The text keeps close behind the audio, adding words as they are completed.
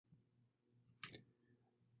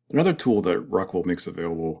Another tool that Rockwell makes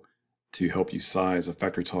available to help you size a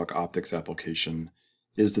FactoryTalk Optix application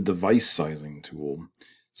is the device sizing tool.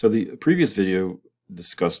 So the previous video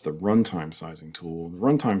discussed the runtime sizing tool. The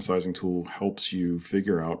runtime sizing tool helps you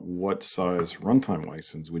figure out what size runtime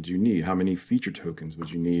license would you need, how many feature tokens would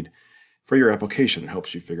you need for your application. It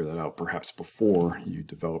helps you figure that out perhaps before you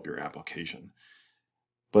develop your application.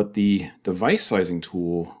 But the device sizing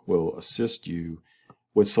tool will assist you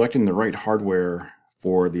with selecting the right hardware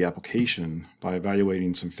for the application by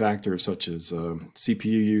evaluating some factors such as CPU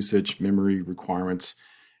usage, memory requirements,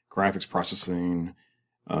 graphics processing,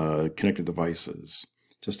 connected devices,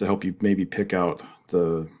 just to help you maybe pick out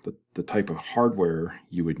the type of hardware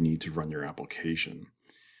you would need to run your application.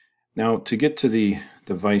 Now, to get to the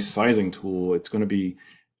device sizing tool, it's going to be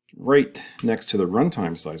right next to the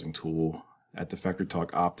runtime sizing tool at the FactoryTalk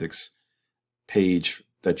Optix page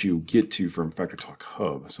that you get to from FactoryTalk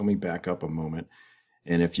Hub. So let me back up a moment.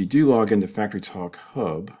 And if you do log into FactoryTalk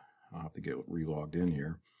Hub, I'll have to get re-logged in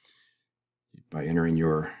here by entering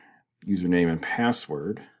your username and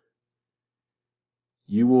password,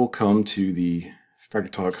 you will come to the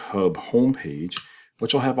FactoryTalk Hub homepage,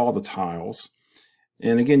 which will have all the tiles.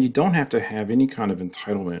 And again, you don't have to have any kind of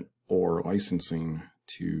entitlement or licensing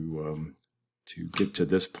to get to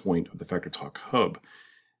this point of the FactoryTalk Hub.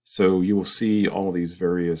 So you will see all these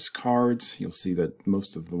various cards. You'll see that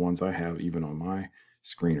most of the ones I have, even on my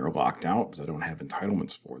screen, are locked out because I don't have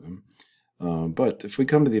entitlements for them. But if we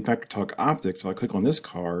come to the FactoryTalk Optix, if I click on this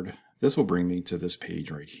card, this will bring me to this page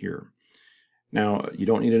right here. Now, you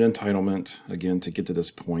don't need an entitlement, again, to get to this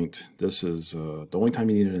point. This is the only time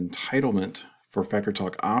you need an entitlement for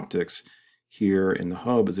FactoryTalk Optix here in the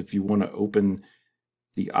Hub is if you want to open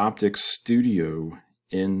the Optix Studio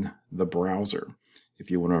in the browser. If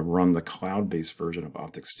you want to run the cloud-based version of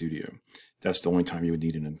Optix Studio, that's the only time you would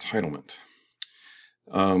need an entitlement.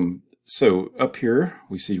 So up here,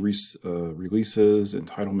 we see releases,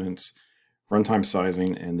 entitlements, runtime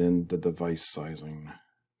sizing, and then the device sizing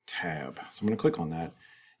tab. So I'm going to click on that,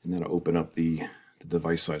 and that'll open up the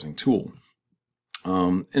device sizing tool.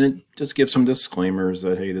 And it just gives some disclaimers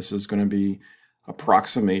that, hey, this is going to be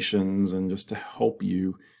approximations and just to help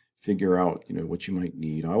you figure out, what you might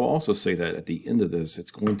need. I will also say that at the end of this,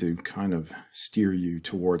 it's going to kind of steer you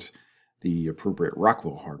towards the appropriate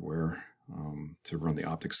Rockwell hardware to run the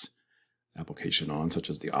Optix application on, such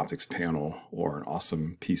as the Optix panel or an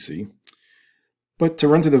awesome PC. But to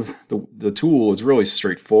run to the tool is really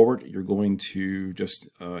straightforward. You're going to just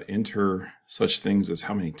enter such things as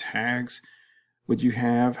how many tags would you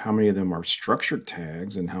have, how many of them are structured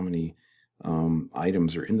tags, and how many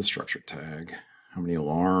items are in the structured tag, how many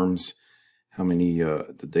alarms, how many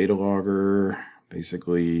the data logger,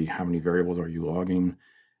 basically how many variables are you logging,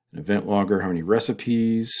 an event logger, how many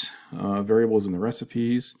recipes, variables in the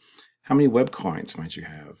recipes, how many web clients might you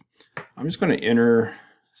have. I'm just going to enter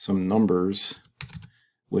some numbers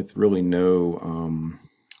with really no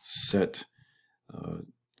set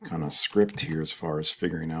kind of script here as far as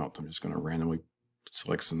figuring out. I'm just going to randomly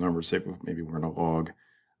select some numbers. Say maybe we're going to log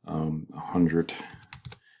 100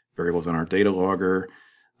 variables on our data logger.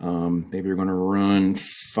 Maybe we're going to run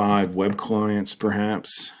 5 web clients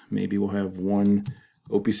perhaps. Maybe we'll have 1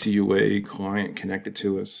 OPC UA client connected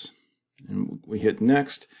to us. And we hit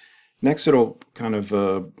next. Next, it'll kind of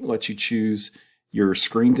let you choose your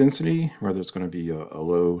screen density, whether it's going to be a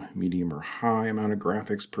low, medium, or high amount of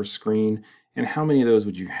graphics per screen, and how many of those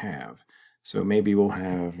would you have. So maybe we'll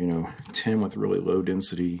have 10 with really low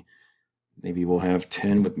density. Maybe we'll have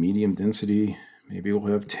 10 with medium density. Maybe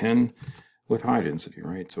we'll have 10 with high density,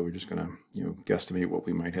 right? So we're just going to guesstimate what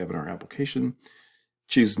we might have in our application.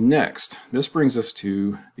 Choose next. This brings us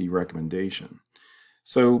to the recommendation.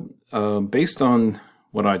 So based on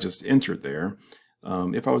what I just entered there,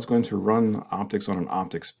 if I was going to run Optix on an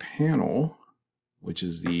Optix panel, which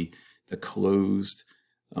is the closed,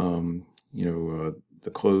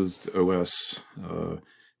 the closed OS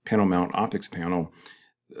panel mount Optix panel,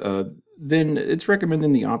 then it's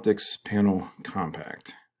recommending the Optix panel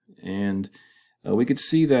compact. And we could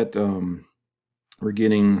see that we're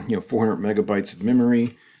getting 400 megabytes of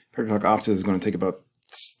memory. FactoryTalk Optix is going to take about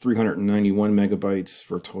 391 megabytes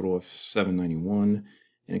for a total of 791.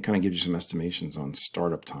 And it kind of gives you some estimations on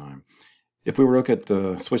startup time. If we were to look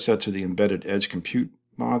at switch that to the embedded edge compute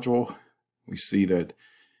module, we see that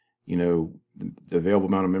the available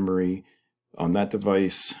amount of memory on that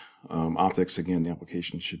device, Optix, again, the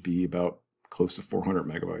application should be about close to 400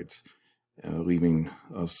 megabytes, leaving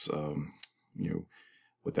us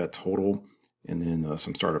with that total, and then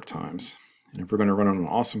some startup times. And if we're going to run on an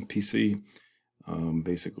awesome PC,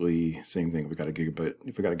 basically same thing. If we got a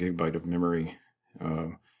gigabyte of memory,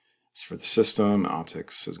 As for the system,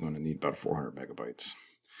 Optix is going to need about 400 megabytes.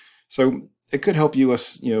 So it could help you,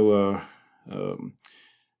 it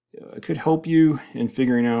could help you in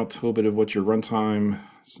figuring out a little bit of what your runtime,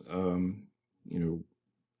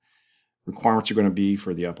 requirements are going to be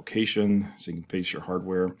for the application, so you can face your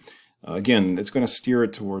hardware. Again, it's going to steer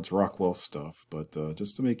it towards Rockwell stuff, but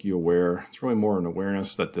just to make you aware, it's really more an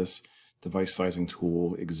awareness that this device sizing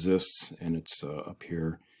tool exists, and it's up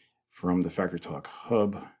here from the FactoryTalk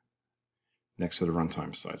Hub next to the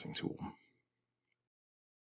runtime sizing tool.